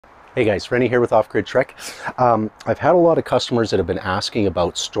Hey guys, Rennie here with Off Grid Trek. I've had a lot of customers that have been asking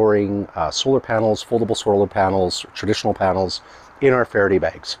about storing solar panels, foldable solar panels, traditional panels in our Faraday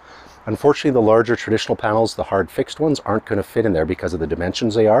bags. Unfortunately, the larger traditional panels, the hard fixed ones, aren't going to fit in there because of the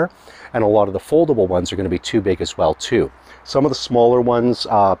dimensions they are, and a lot of the foldable ones are going to be too big as well too. Some of the smaller ones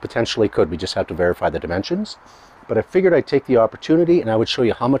potentially could, we just have to verify the dimensions. But I figured I'd take the opportunity and I would show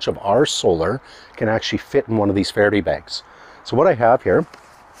you how much of our solar can actually fit in one of these Faraday bags. So what I have here,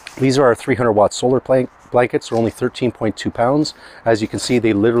 these are our 300 watt solar blankets. They're only 13.2 pounds. As you can see,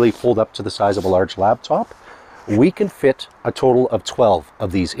 they literally fold up to the size of a large laptop. We can fit a total of 12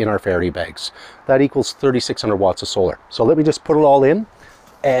 of these in our Faraday bags. That equals 3,600 watts of solar. So let me just put it all in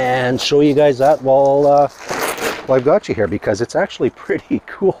and show you guys that while I've got you here, because it's actually pretty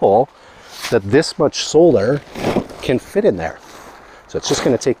cool that this much solar can fit in there. So it's just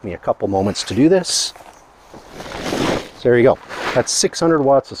going to take me a couple moments to do this. So there you go. That's 600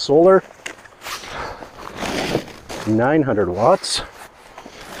 watts of solar, 900 watts,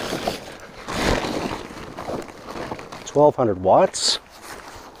 1,200 watts,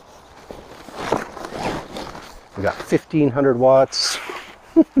 we got 1,500 watts,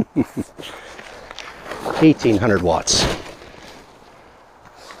 1,800 watts.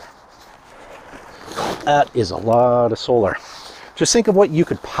 That is a lot of solar. Just think of what you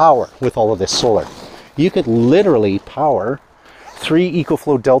could power with all of this solar. You could literally power 3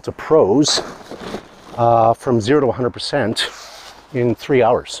 EcoFlow Delta Pros from 0 to 100% in 3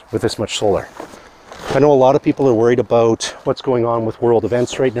 hours with this much solar. I know a lot of people are worried about what's going on with world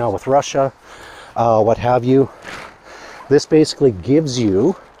events right now with Russia, what have you. This basically gives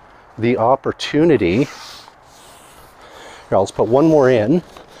you the opportunity. Here, I'll just put one more in.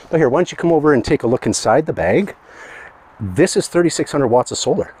 But here, why don't you come over and take a look inside the bag. This is 3,600 watts of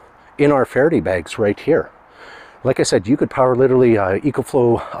solar in our Faraday bags right here. Like I said, you could power literally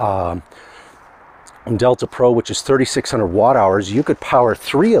EcoFlow Delta Pro, which is 3,600 watt hours. You could power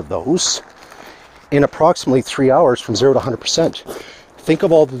 3 of those in approximately 3 hours from 0 to 100%. Think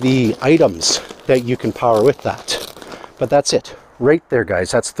of all the items that you can power with that. But that's it. Right there,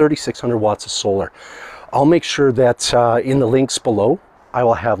 guys. That's 3,600 watts of solar. I'll make sure that in the links below, I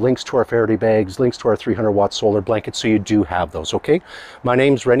will have links to our Faraday bags, links to our 300 watt solar blankets, so you do have those, okay? My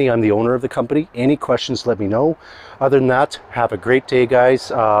name's Rennie, I'm the owner of the company. Any questions, let me know. Other than that, have a great day, guys.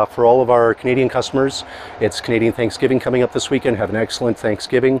 For all of our Canadian customers, it's Canadian Thanksgiving coming up this weekend. Have an excellent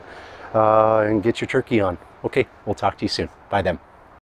Thanksgiving and get your turkey on. Okay, we'll talk to you soon. Bye then.